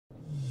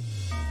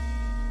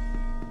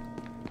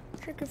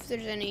check if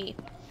there's any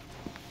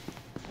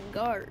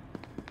guards.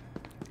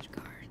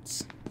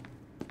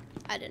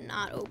 I did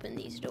not open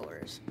these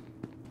doors.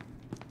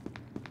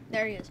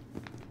 There he is.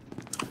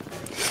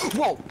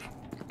 Whoa!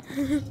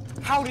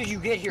 How did you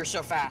get here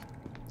so fast?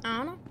 I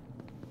don't know.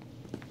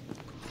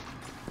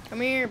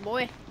 Come here,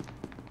 boy.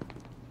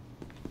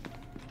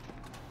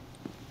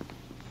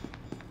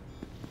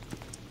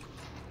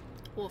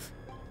 Wolf.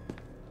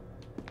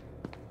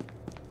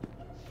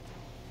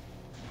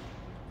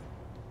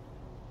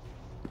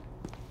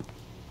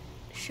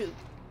 Shoot.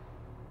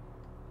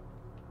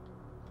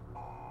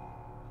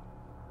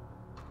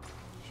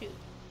 Shoot.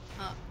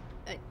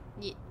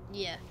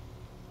 Yeah.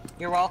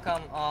 You're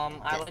welcome.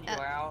 I let you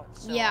out.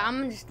 So, yeah,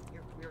 I'm just.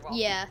 You're welcome.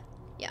 Yeah.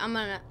 I'm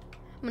gonna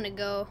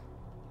go.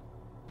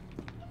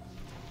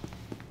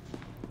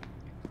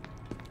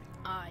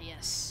 Ah,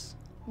 yes.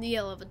 The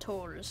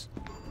elevators.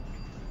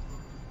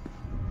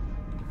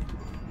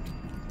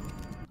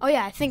 Oh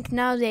yeah, I think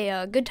now's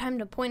a good time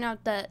to point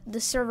out that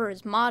this server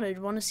is modded.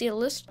 Want to see a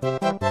list?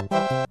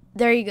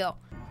 There you go.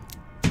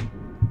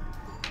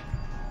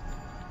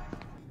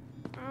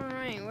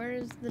 Alright,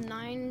 where's the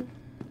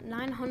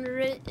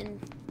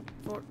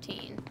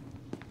 914?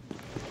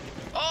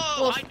 Oh,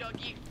 Wolf. hi,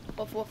 doggy.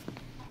 Woof woof.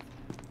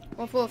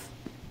 Woof woof.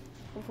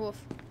 Woof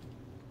woof.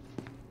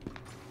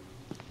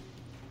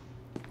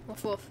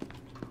 Woof woof.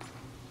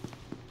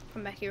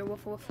 Come back here,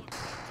 woof woof.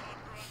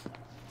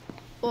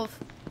 Woof.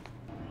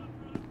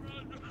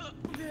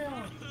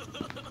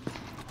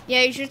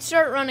 Yeah, you should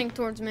start running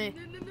towards me.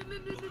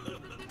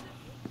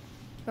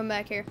 Come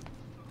back here.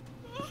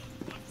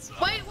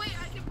 Wait,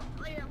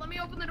 let me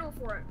open the door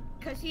for it.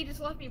 Cause he just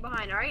left me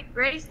behind, alright?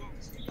 Ready?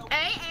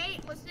 Hey,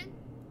 listen.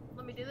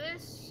 Let me do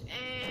this,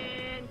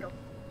 and go.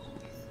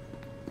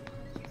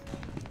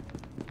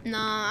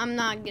 Nah, I'm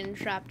not getting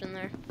trapped in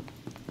there.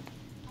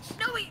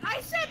 No, wait, I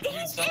said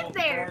he's in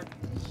there!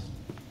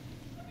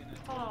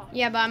 Oh.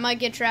 Yeah, but I might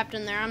get trapped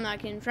in there. I'm not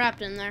getting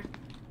trapped in there.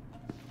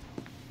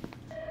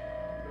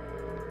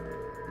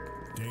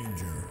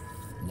 Danger.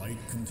 Light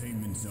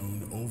containment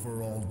zone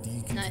overall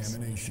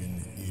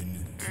decontamination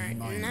in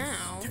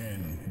now.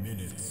 10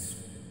 minutes.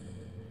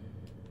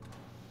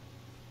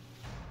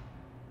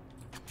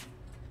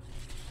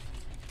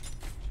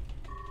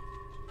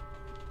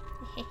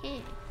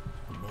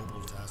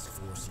 Mobile Task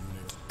Force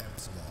Unit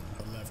Epsilon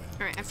 11.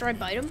 Alright, after I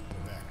bite him.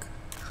 Quebec.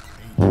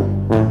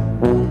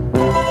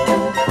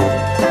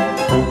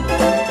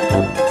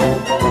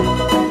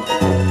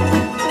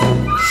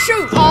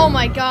 Shoot! Oh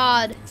my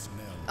god.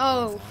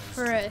 Oh,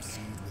 frick.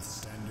 With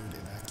standard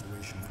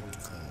evacuation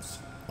protocols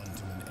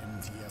until an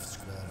MTF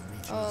squad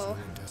reaches Oh.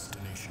 your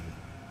destination.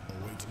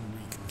 Awaiting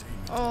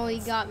recontainment. Oh, he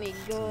got me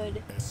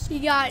good. He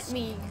got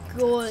me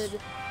good.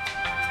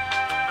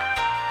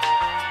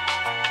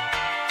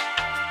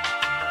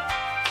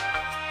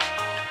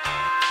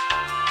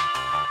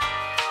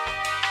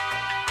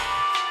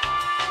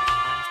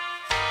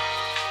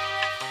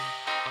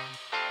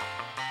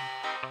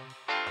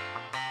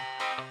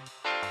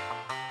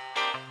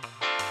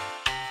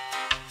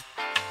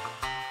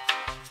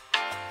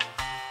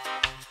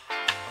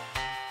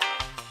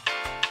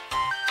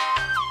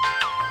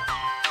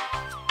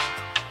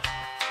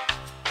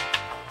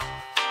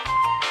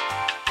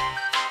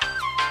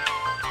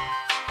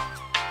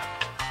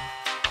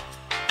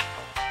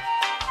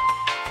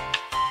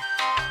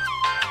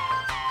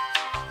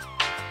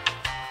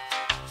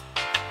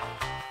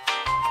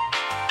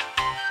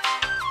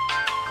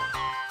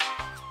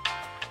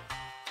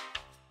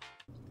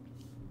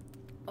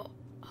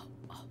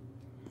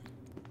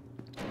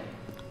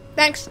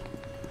 Thanks.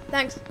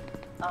 Thanks.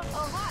 Oh,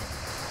 hi.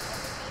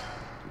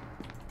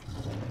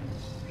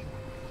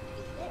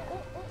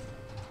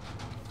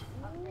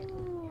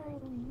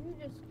 You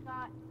just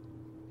got...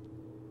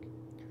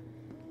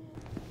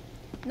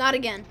 Not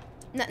again.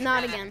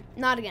 Not again.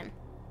 Not again.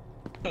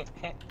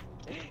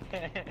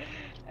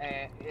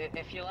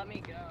 If you let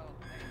me go,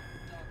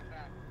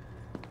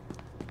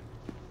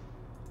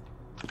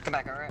 come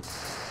back, alright?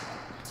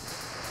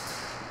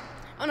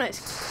 Oh,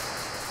 nice.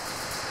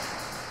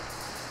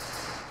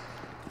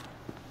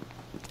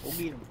 We'll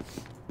beat him.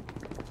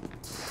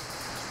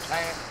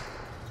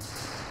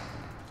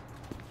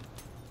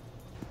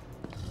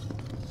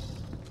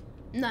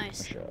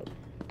 Nice.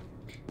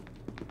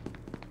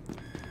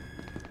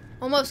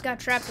 Almost got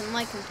trapped in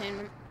light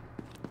containment.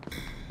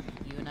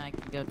 You and I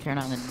can go turn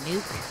on the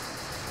nuke.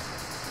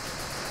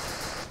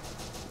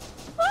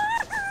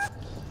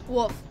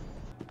 Wolf.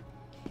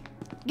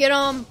 Get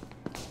him.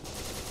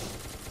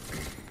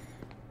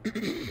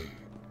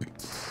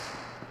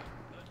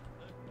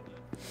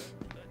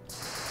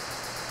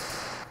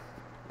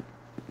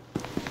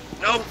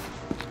 Nope.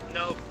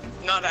 Nope.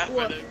 Not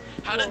happening.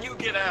 How did you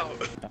get out?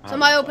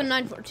 Somebody open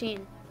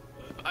 914.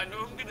 I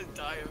know I'm gonna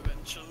die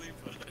eventually,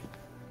 but...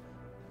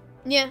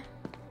 Yeah.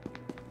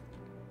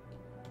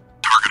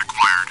 Target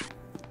acquired.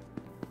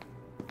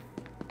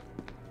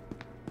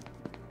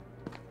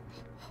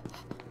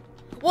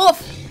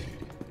 Wolf!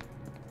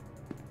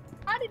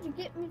 How did you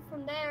get me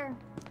from there?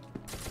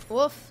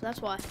 Wolf,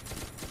 that's why.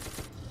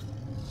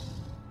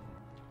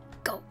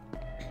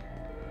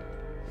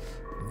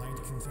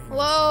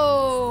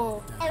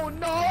 Whoa! Oh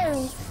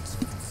no!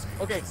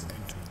 Okay.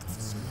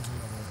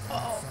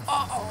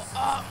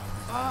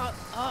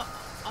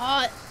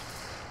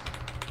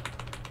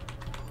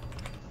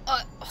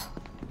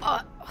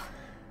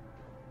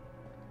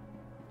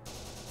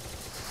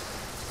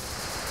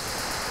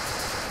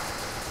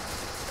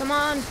 Come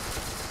on.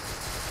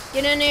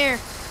 Get in here.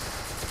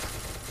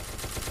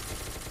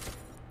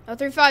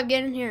 035,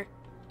 get in here.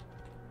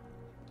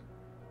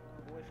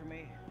 Away from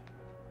me.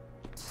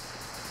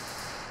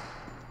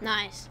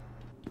 Nice.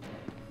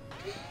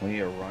 We need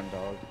to run,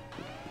 dog.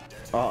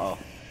 Uh-oh.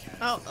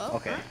 Oh,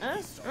 Okay.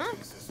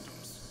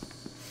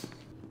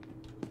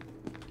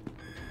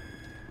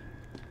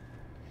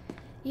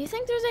 You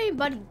think there's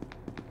anybody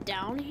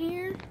down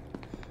here?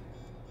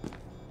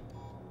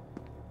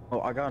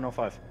 Oh, I got an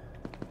 05.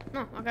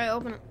 No, okay,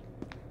 open it.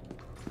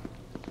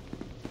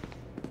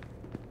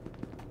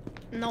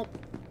 Nope.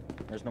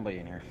 There's nobody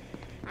in here.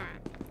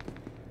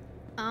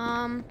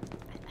 Alright.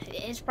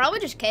 It's probably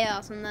just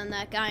chaos and then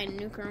that guy in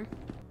nuke room.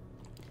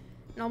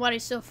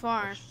 Nobody's so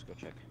far. Let's just go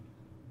check.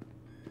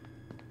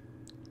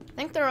 I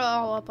think they're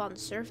all up on the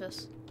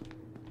surface.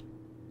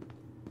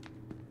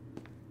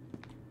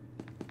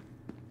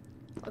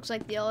 Looks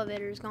like the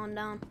elevator's gone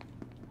down.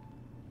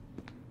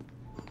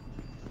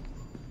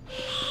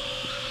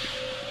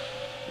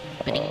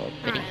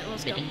 Alright,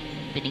 let's go.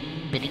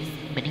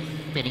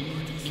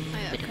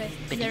 Okay,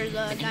 there's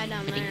a guy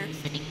down there.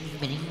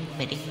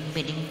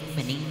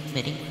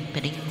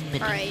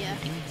 Alright, yeah.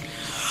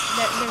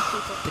 There's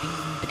people.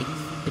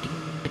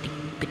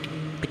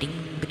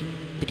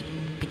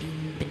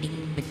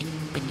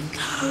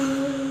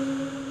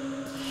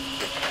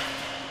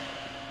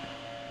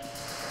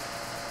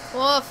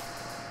 Woof.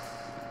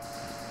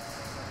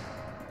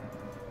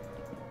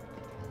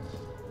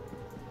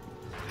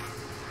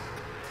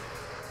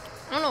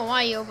 I don't know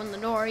why he opened the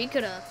door. He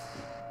could have,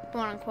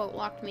 quote unquote,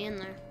 locked me in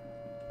there.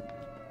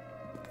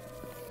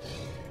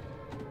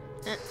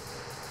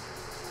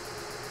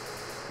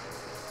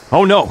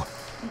 Oh no!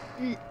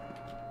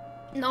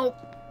 Nope.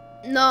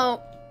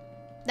 No.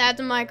 That's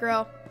a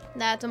micro.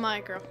 That's a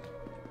micro.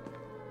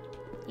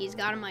 He's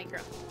got a micro.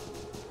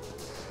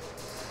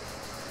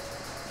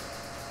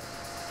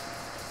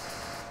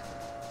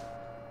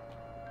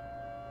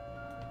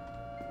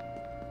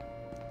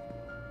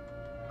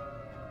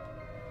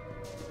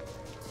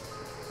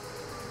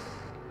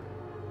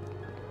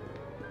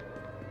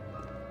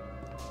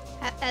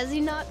 Has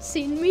he not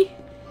seen me?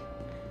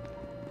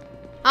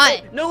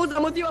 Hi. No,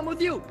 I'm with you. I'm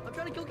with you. I'm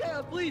trying to kill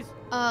Chaos, please.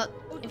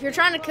 If you're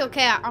trying to kill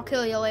Chaos, I'll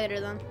kill you later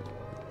then.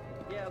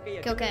 Yeah, okay,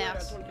 yeah. Kill me later. I Chaos.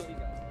 just want to kill you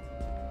guys.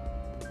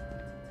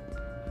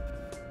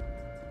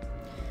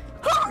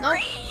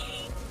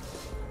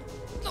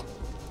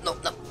 No.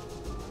 No.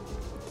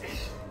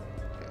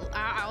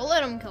 I'll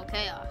let him kill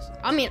Chaos.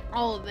 I mean,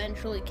 I'll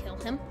eventually kill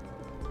him.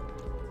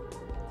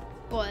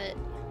 But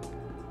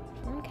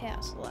one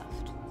Chaos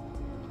left.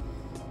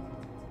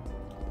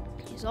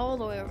 He's all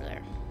the way over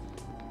there.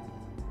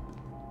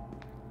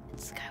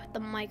 It's the guy with the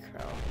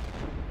micro.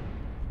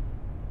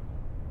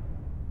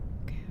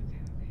 Okay.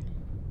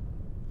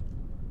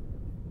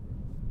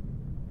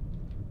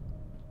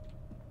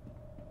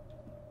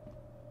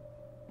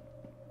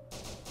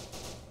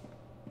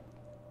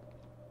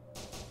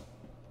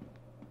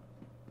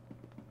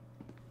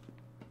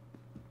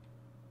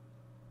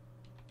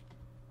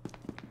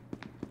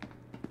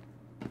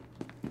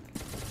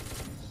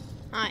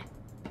 Hi.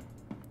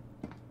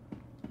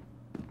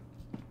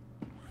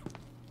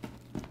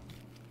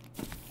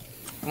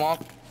 Come on.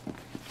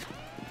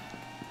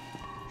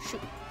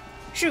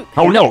 Shoot.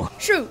 Oh no!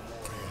 Shoot.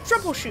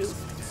 Triple shoot.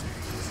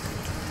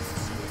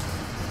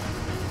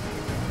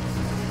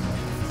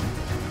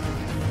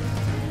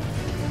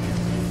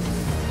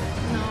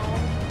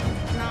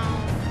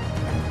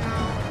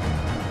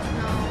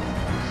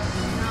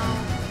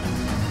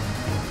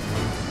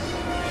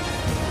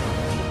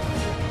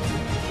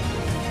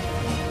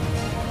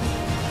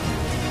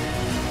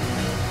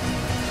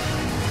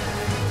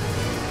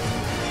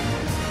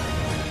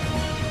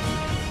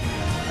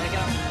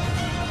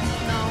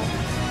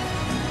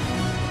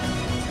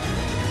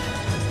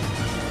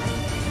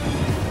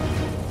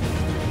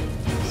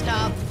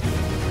 Stop.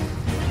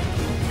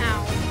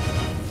 Ow.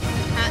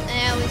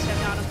 At least I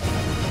got him.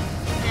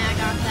 Yeah, I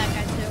got that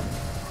guy too.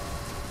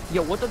 Yo,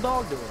 what the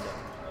dog doing there?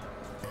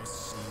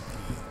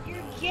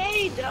 You're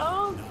gay,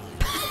 dog.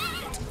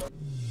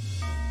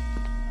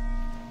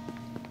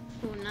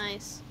 Ooh,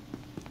 nice.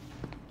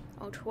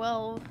 Oh,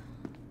 12.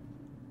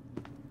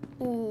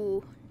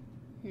 Ooh,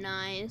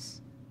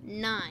 nice.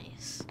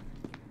 Nice.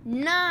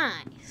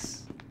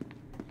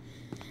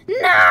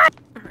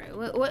 Alright,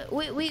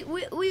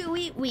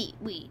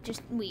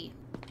 wait.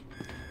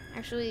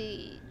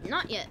 Actually,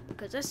 not yet,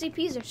 because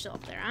SCPs are still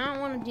up there. I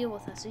don't want to deal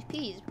with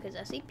SCPs, because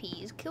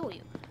SCPs kill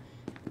you.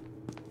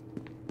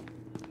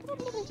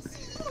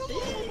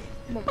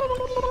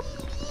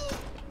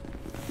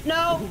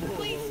 No,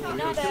 please stop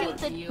Don't that.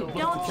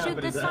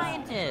 shoot the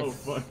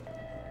scientist.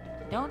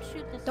 Don't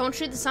shoot the Don't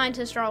shoot the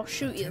scientist or I'll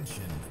shoot you.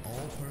 Attention,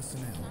 all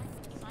personnel.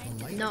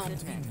 light No.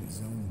 containment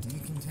zone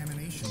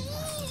decontamination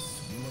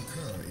process will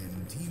occur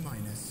in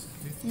T-minus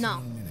 15 No.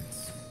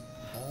 minutes.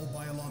 All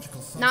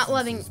biological Not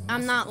letting. substances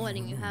I'm must not be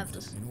letting you have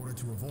removed this. in order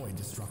to avoid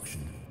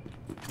destruction.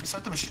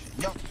 Start the machine.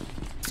 Yo,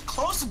 just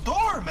close the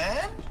door,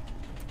 man.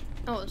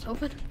 Oh, it's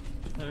open.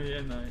 Oh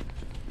yeah, no.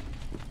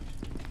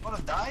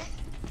 Wanna die?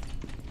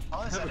 Oh,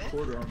 I is have that a it?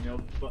 quarter on me. I'll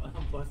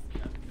bust the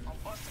cap. I'll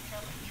bust the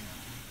cap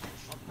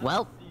of you.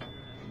 Well,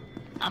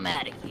 I'm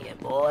out of here,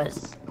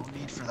 boys. No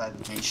need for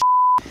that gay sh.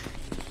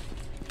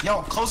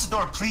 Yo, close the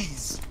door,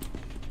 please.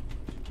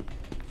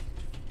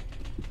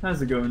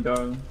 How's it going,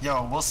 darling?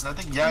 Yo, Wilson, I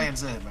think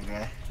Yayan's it, my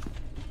guy.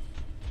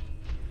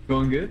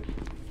 Going good?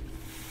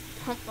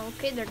 Oh,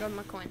 okay, there goes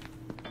my coin.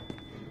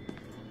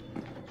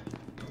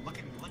 Look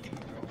at me, bro.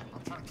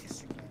 I'm trying to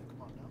kiss you, man.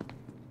 Come on now.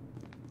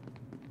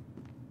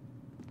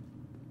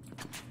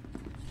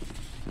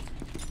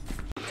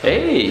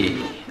 Hey,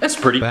 that's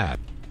pretty bad.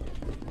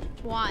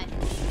 Why?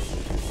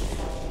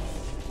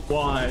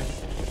 Why?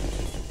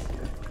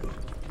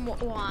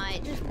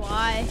 Why? Just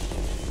why?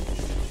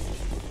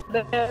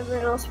 But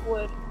everyone else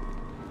would.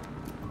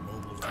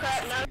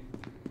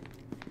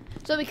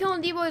 So we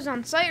killing D-boys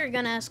on site or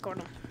gonna escort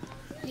them?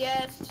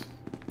 Yes.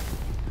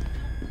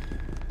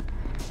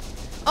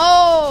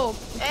 Oh!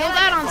 Kill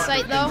that on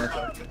site though.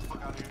 Get the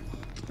fuck out of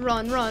here.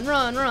 Run, run,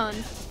 run, run.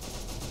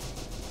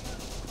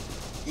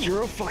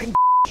 You're a fucking.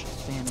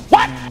 Span of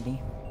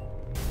humanity.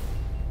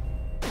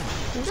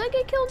 Did I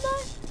get killed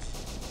by?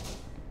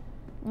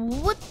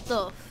 What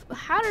the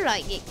how did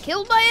I get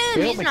killed by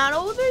him? He's not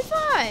over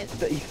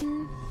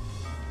 35.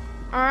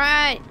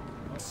 Alright.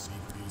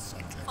 SCP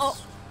subjects. Oh.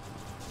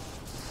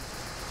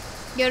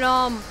 Get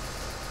him.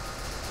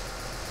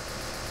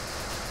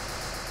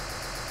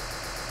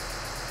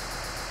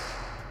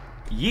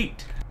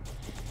 Yeet.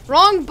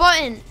 Wrong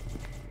button.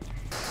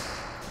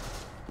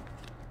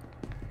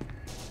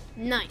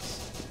 Nice.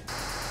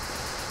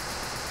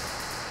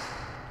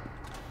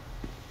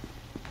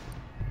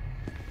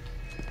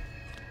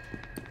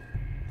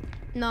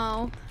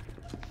 No.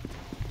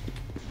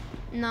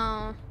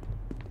 No.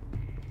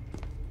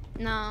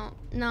 No.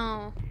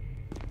 No.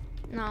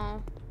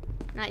 No.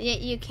 Not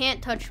yet. You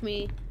can't touch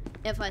me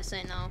if I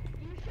say no.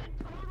 You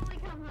should totally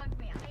come hug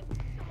me. I'm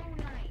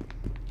so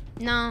nice.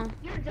 No.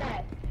 You're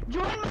dead.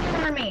 Join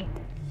my army.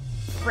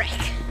 Frick.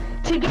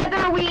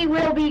 Together we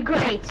will be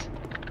great.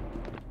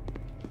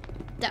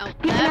 Doubt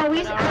Even that, though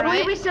but I believe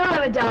alright. we still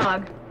have a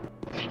dog.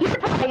 You're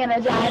probably gonna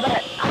die,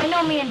 but I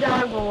know me and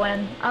Dog will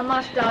win.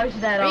 Unless Dog's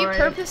dead Are you already.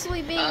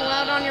 purposely being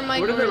loud on your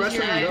mic, where or did the is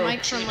your rest of them go?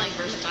 mic from like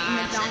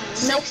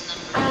McDonald's? Nope.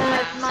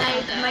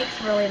 My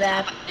mic's really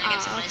bad. Okay.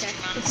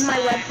 It's my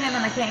webcam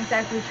and I can't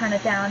exactly turn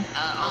it down.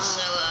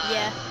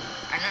 Yeah.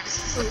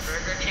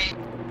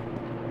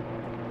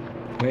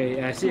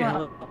 Wait, I see a What?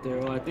 hell up there.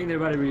 Well, I think they're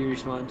about to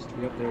respawn.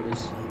 Yep, there it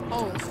is.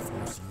 Oh.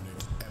 Force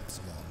Unit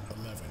Epsilon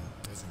 11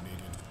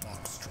 designated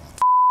Foxtrot.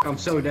 I'm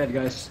so dead,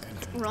 guys.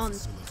 Run.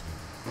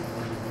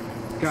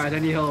 Guys, I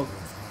need help.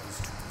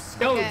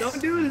 Yo, Okay.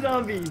 don't do the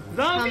zombie.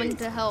 Coming Zombie!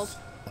 to help.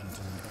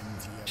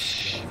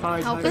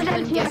 Hide, Help hide.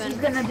 has been MTF is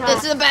given. gonna die.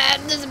 This is bad.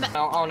 This is bad.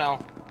 No, oh no.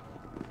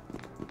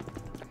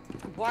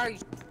 Why are you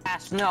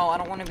ass? No, I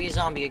don't want to be a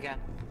zombie again.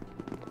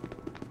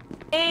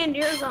 And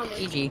you're a zombie.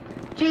 GG.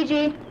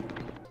 GG.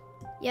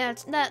 Yeah,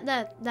 it's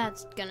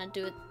that's gonna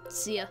do it.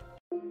 See ya.